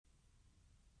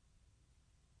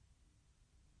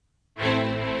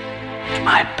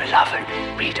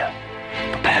reader,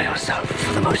 prepare yourself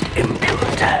for the most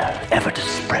impure tale ever to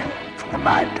spring from the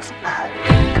mind of man.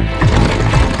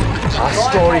 Our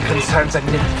story concerns a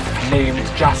nymph named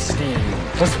Justine,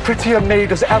 as pretty a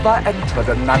maid as ever entered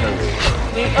a nunnery.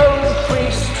 The old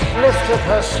priest lifted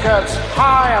her skirts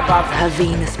high above her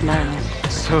Venus mound.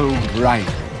 So bright.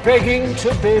 begging to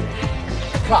be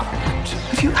plucked.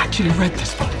 Have you actually read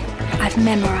this book? I've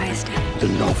memorized it. The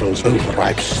novel's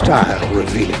overripe style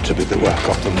reveal it to be the work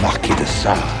of the Marquis de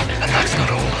Sade. And that's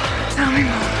not all. Tell me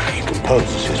more. He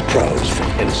composes his prose from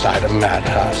inside a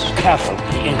madhouse. Careful,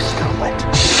 the ink's still wet.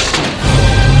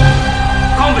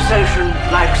 Conversation,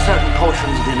 like certain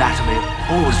portions of the anatomy,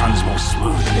 always runs more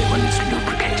smoothly when it's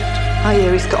lubricated. I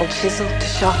hear he's got a chisel to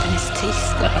sharpen his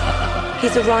teeth.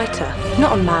 He's a writer,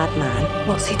 not a madman.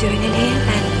 What's he doing in here,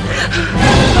 then?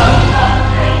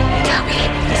 Tell me,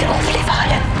 he's awfully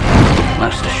violent.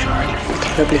 Most assuredly.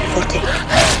 Terribly erotic.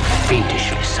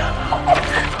 Fiendishly so.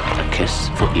 A kiss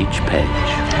for each page.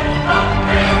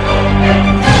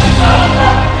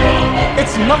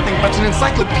 It's nothing but an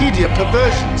encyclopedia of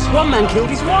perversions. One man killed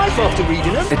his wife after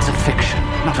reading them. It's a fiction,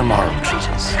 not a moral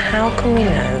treatise. How can we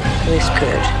know who is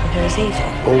good and who is evil?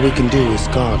 All we can do is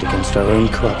guard against our own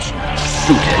corruption.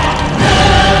 Suited.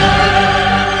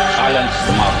 Silence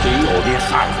the Marquis, or the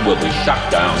asylum will be shut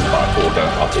down by order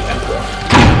of the Emperor.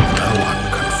 No one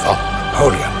can fault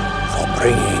Napoleon for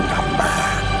bringing a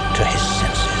man to his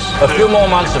senses. A few more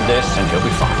months of this and he'll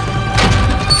be fine.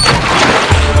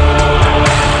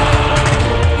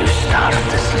 You started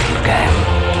this little game.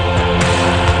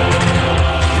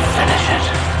 You finish it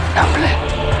humbly.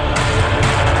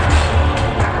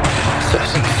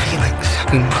 Certain feelings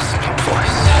we must not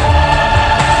voice.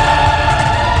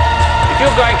 If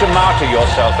you're going to martyr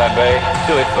yourself, Abbe,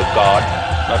 do it for God,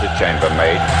 not a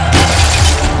chambermaid.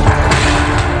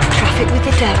 Traffic with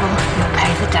the devil, you'll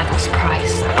pay the devil's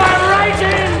price.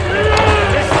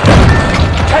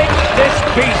 Take this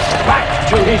beast back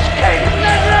to his cage.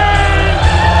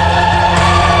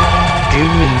 Do you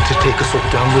mean to take us all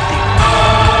down with you?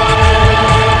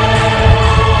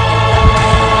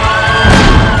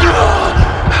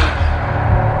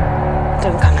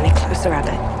 Don't come any closer,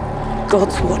 Abbot.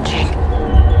 God's watching.